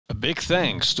A big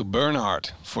thanks to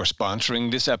Bernhard for sponsoring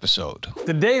this episode.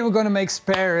 Today we're gonna make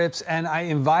spare ribs and I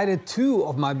invited two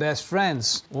of my best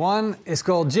friends. One is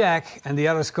called Jack and the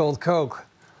other is called Coke.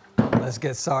 Let's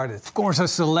get started. Of course I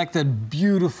selected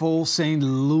beautiful St.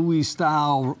 Louis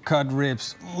style cut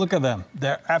ribs. Look at them,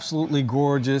 they're absolutely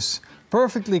gorgeous.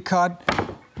 Perfectly cut,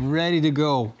 ready to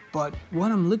go. But what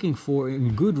I'm looking for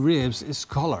in good ribs is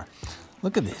color.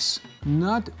 Look at this,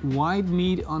 not white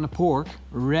meat on a pork,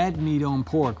 red meat on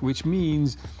pork, which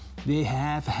means they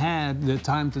have had the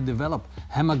time to develop.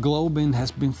 Hemoglobin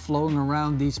has been flowing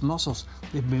around these muscles.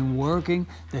 They've been working,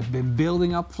 they've been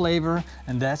building up flavor,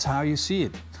 and that's how you see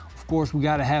it. Of course, we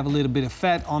gotta have a little bit of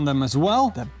fat on them as well.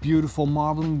 That beautiful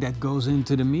marbling that goes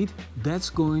into the meat, that's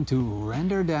going to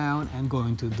render down and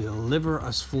going to deliver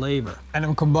us flavor. And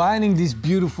I'm combining these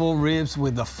beautiful ribs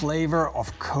with the flavor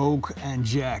of Coke and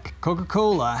Jack. Coca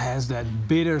Cola has that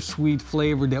bittersweet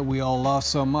flavor that we all love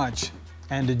so much.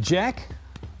 And the Jack,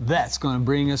 that's gonna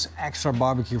bring us extra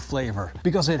barbecue flavor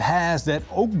because it has that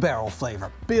oak barrel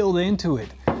flavor built into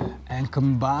it. And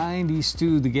combine these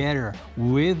two together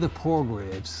with the pork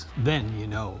ribs, then you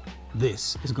know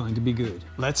this is going to be good.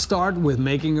 Let's start with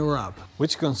making a rub,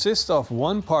 which consists of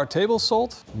 1 part table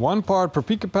salt, 1 part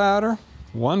paprika powder,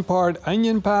 1 part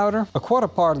onion powder,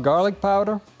 1/4 part garlic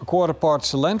powder, 1/4 part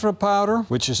cilantro powder,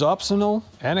 which is optional,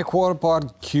 and 1/4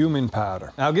 part cumin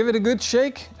powder. Now give it a good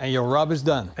shake and your rub is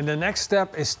done. And the next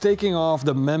step is taking off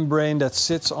the membrane that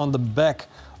sits on the back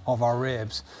of our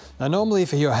ribs. Now normally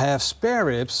if you have spare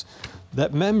ribs,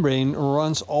 that membrane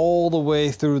runs all the way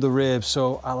through the ribs.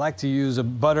 So I like to use a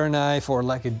butter knife or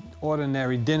like an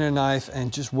ordinary dinner knife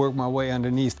and just work my way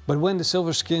underneath. But when the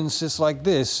silver skin sits like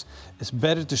this, it's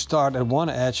better to start at one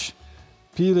edge,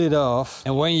 peel it off,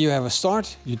 and when you have a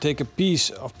start, you take a piece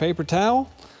of paper towel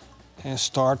and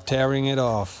start tearing it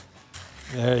off.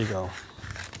 There you go.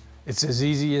 It's as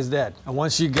easy as that. And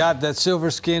once you got that silver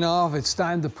skin off, it's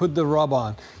time to put the rub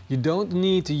on. You don't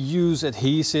need to use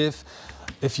adhesive.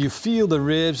 If you feel the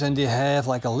ribs and they have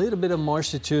like a little bit of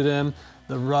moisture to them,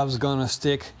 the rub's gonna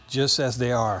stick just as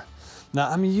they are. Now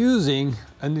I'm using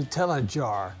a Nutella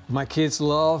jar. My kids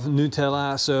love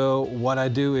Nutella, so what I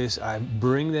do is I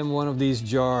bring them one of these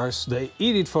jars. They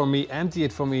eat it for me, empty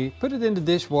it for me, put it in the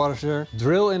dishwasher,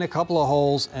 drill in a couple of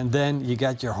holes, and then you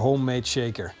got your homemade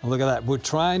shaker. And look at that, we're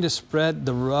trying to spread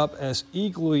the rub as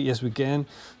equally as we can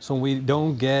so we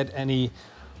don't get any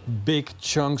big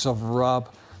chunks of rub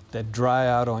that dry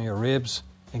out on your ribs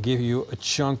and give you a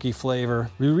chunky flavor.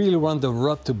 We really want the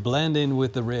rub to blend in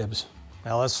with the ribs.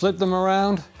 Now let's flip them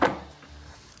around,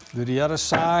 do the other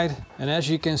side. And as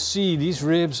you can see, these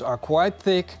ribs are quite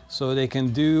thick, so they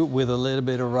can do with a little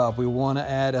bit of rub. We want to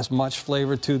add as much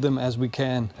flavor to them as we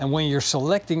can. And when you're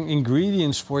selecting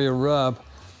ingredients for your rub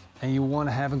and you want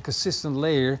to have a consistent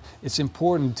layer, it's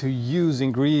important to use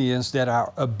ingredients that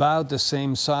are about the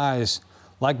same size,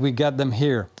 like we got them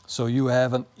here. So you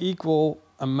have an equal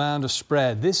amount of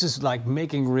spread. This is like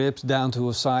making ribs down to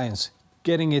a science,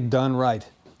 getting it done right.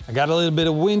 I got a little bit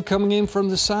of wind coming in from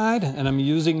the side and I'm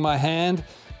using my hand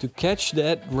to catch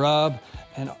that rub.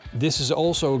 And this is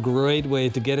also a great way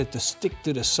to get it to stick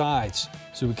to the sides.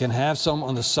 So we can have some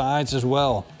on the sides as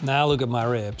well. Now look at my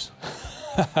ribs.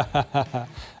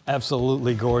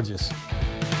 Absolutely gorgeous.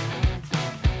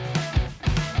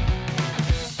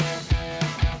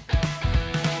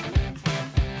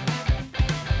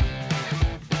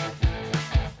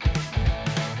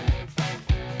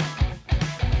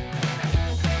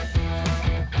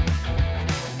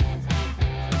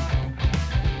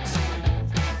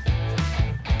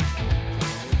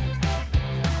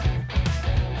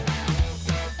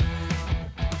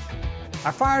 I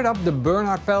fired up the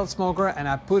Bernhard pellet smoker and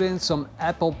I put in some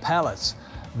apple pellets.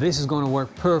 This is going to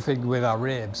work perfect with our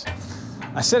ribs.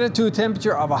 I set it to a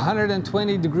temperature of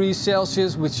 120 degrees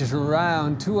Celsius, which is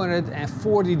around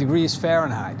 240 degrees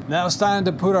Fahrenheit. Now it's time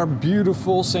to put our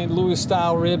beautiful St. Louis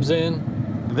style ribs in.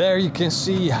 There you can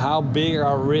see how big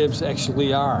our ribs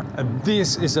actually are.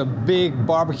 This is a big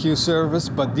barbecue service,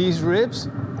 but these ribs,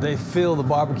 they fill the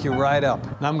barbecue right up.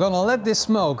 Now I'm gonna let this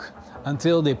smoke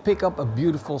until they pick up a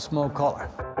beautiful smoke color.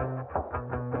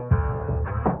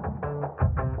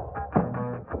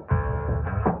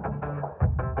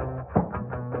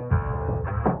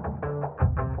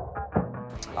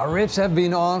 Our ribs have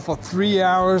been on for 3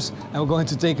 hours and we're going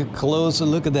to take a closer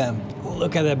look at them.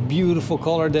 Look at that beautiful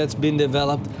color that's been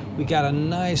developed. We got a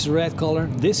nice red color.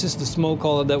 This is the smoke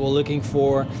color that we're looking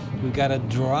for. We got a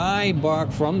dry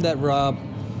bark from that rub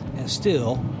and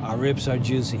still our ribs are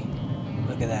juicy.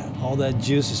 Look at that, all that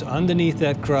juice is underneath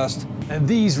that crust. And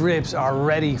these ribs are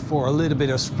ready for a little bit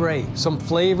of spray, some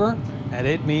flavor, and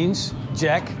it means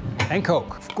Jack and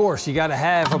Coke. Of course, you gotta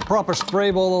have a proper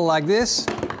spray bottle like this.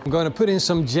 I'm gonna put in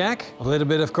some Jack, a little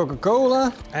bit of Coca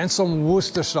Cola, and some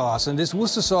Worcester sauce. And this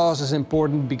Worcester sauce is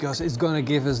important because it's gonna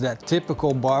give us that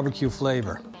typical barbecue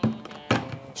flavor.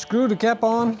 Screw the cap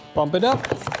on, pump it up,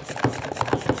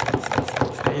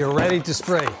 and you're ready to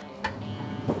spray.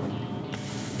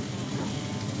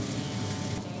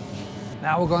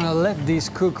 Now we're gonna let these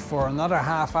cook for another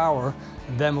half hour,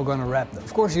 and then we're gonna wrap them.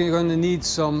 Of course, you're gonna need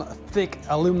some thick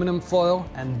aluminum foil,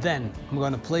 and then I'm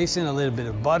gonna place in a little bit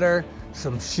of butter,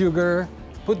 some sugar,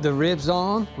 put the ribs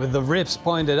on with the ribs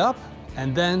pointed up,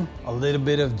 and then a little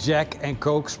bit of Jack and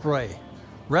Coke spray.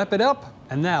 Wrap it up,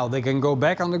 and now they can go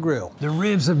back on the grill. The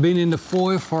ribs have been in the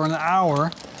foil for an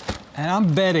hour, and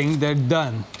I'm betting they're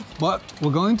done. But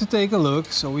we're going to take a look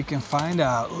so we can find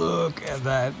out. Look at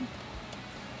that.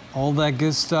 All that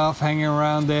good stuff hanging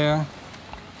around there.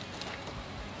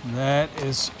 That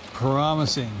is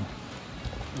promising.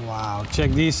 Wow,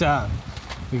 check these out.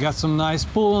 We got some nice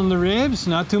pull on the ribs,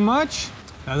 not too much.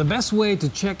 Now the best way to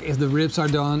check if the ribs are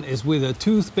done is with a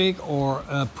toothpick or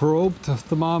a probe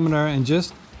thermometer, and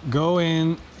just go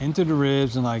into the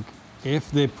ribs, and like if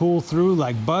they pull through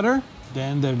like butter,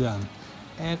 then they're done.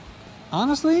 And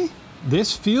honestly,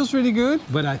 this feels really good,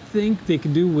 but I think they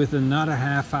could do with another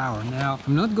half hour. Now,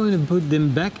 I'm not going to put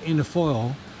them back in the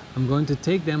foil. I'm going to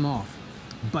take them off,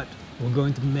 but we're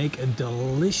going to make a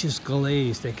delicious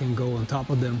glaze that can go on top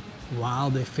of them while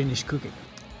they finish cooking.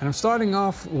 And I'm starting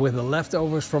off with the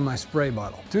leftovers from my spray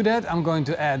bottle. To that, I'm going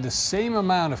to add the same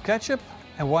amount of ketchup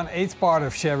and 1/8 part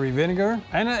of sherry vinegar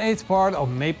and 1/8 part of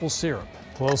maple syrup.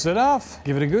 Close it off,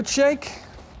 give it a good shake,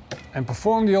 and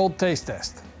perform the old taste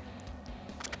test.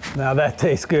 Now that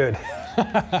tastes good.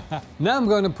 Now I'm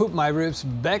going to put my ribs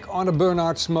back on the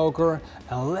Bernard smoker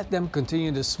and let them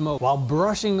continue to smoke while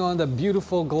brushing on the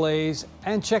beautiful glaze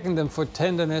and checking them for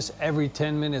tenderness every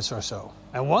 10 minutes or so.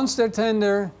 And once they're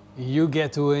tender, you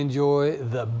get to enjoy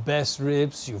the best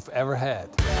ribs you've ever had.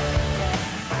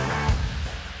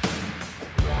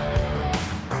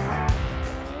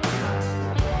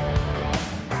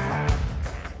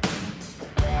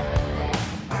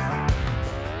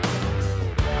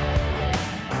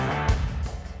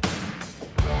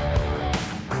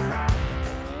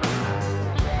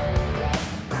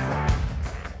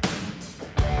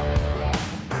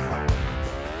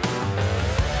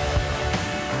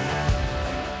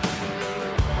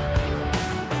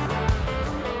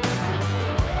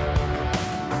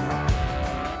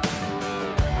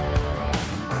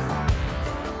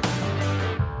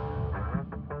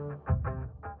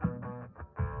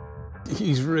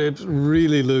 These ribs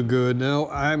really look good. Now,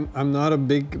 I'm not a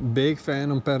big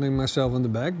fan of patting myself on the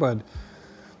back, but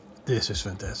this is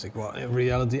fantastic. Well, in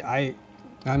reality,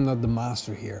 I'm not the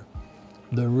master here.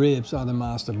 The ribs are the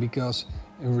master, because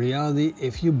in reality,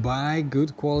 if you buy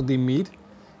good quality meat,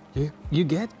 you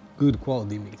get good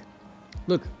quality meat.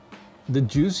 Look, the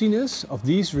juiciness of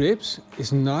these ribs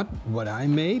is not what I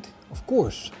made. Of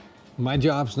course, my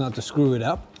job's not to screw it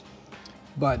up,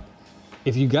 but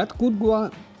if you got good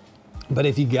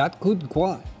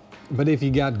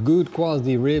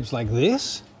quality ribs like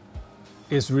this,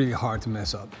 it's really hard to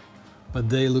mess up. But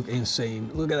they look insane.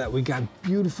 Look at that, we got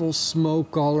beautiful smoke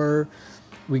color.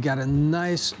 We got a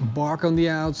nice bark on the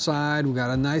outside. We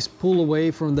got a nice pull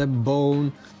away from that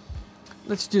bone.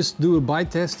 Let's just do a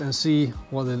bite test and see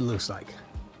what it looks like.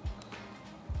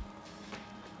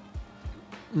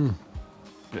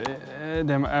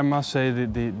 I must say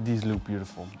that these look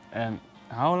beautiful. And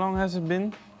how long has it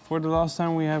been for the last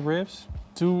time we have ribs?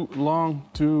 Too long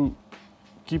to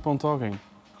keep on talking.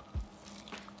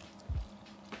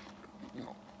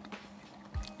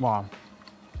 Wow.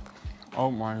 Oh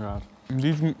my God.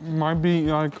 These might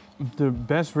be like the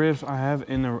best ribs I have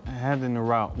had in a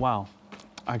while. Wow.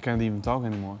 I can't even talk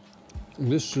anymore.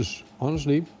 This is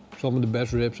honestly some of the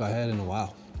best ribs I had in a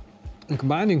while. And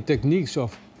combining techniques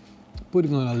of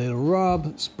putting on a little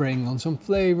rub, spraying on some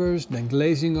flavors, then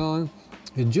glazing on,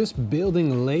 you're just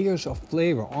building layers of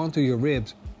flavor onto your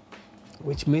ribs,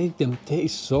 which make them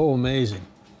taste so amazing.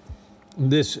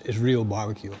 This is real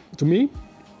barbecue. To me,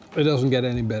 it doesn't get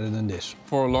any better than this.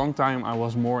 For a long time, I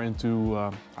was more into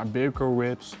Iberico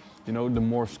ribs, you know, the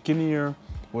more skinnier,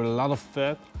 with a lot of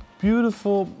fat.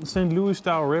 Beautiful St. Louis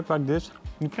style rib like this,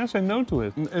 you can't say no to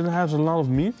it. It has a lot of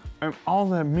meat, and all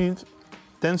that meat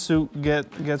tends to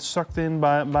get sucked in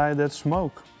by that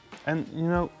smoke. And you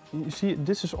know, you see,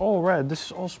 this is all red, this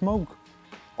is all smoke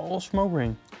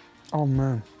ring. Oh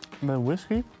man, that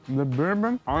whiskey, the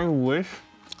bourbon, I wish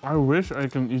I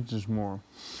can eat this more.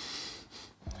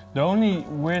 The only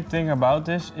weird thing about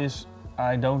this is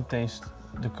I don't taste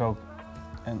the Coke,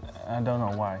 and I don't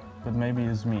know why, but maybe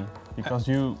it's me. Because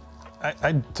you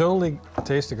I totally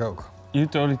taste the Coke. you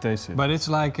totally taste it. But it's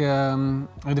like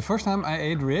the first time I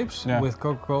ate ribs with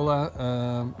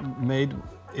Coca-Cola made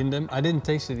in them, I didn't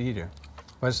taste it either.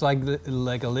 But it's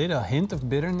like a little hint of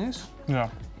bitterness. Yeah.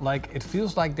 Like it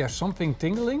feels like there's something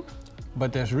tingling,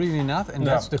 but there's really not, and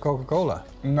that's the Coca-Cola.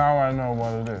 Now I know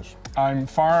what it is. I'm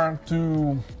far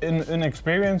too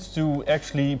inexperienced to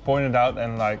actually point it out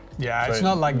and like. Yeah, it's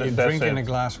not like you drink in a it.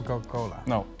 glass of Coca-Cola.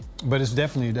 No. But it's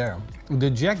definitely there. The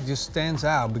Jack just stands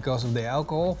out because of the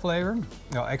alcohol flavor.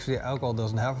 No, actually alcohol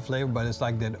doesn't have a flavor, but it's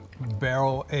like that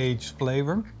barrel-aged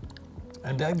flavor.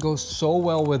 And that goes so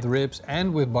well with ribs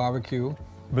and with barbecue.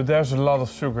 But there's a lot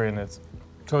of sugar in it.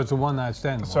 So it's a one-night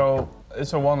stand. So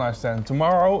it's a one-night stand.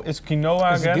 Tomorrow is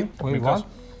quinoa again. Wait, what?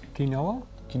 Quinoa?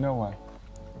 Quinoa.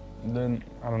 Then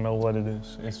I don't know what it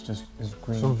is. It's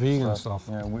green. Some vegan stuff.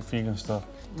 Yeah, with vegan stuff.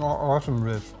 Awesome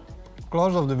ribs.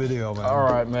 Close off the video, man.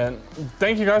 Alright, man.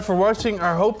 Thank you guys for watching.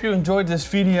 I hope you enjoyed this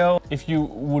video. If you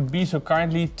would be so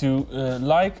kindly to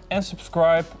like and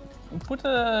subscribe. Put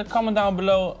a comment down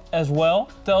below as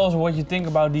well. Tell us what you think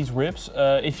about these ribs.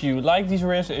 If you like these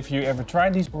ribs, if you ever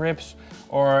tried these ribs,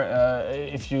 or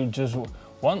if you just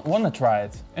want to try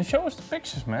it. And show us the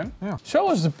pictures, man. Yeah. Show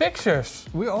us the pictures.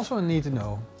 We also need to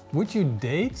know, would you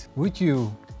date, would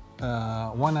you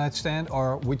one-night stand,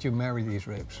 or would you marry these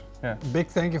ribs? Yeah. Big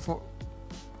thank you for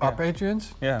our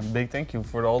patrons. Yeah, big thank you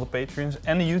for all the patrons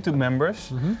and the YouTube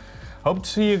members. Hope to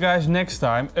see you guys next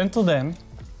time. Until then.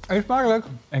 Eet smakelijk.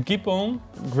 And keep on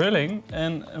grilling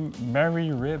and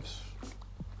marry ribs.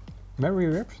 Marry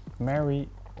ribs? Marry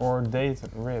or date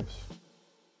ribs.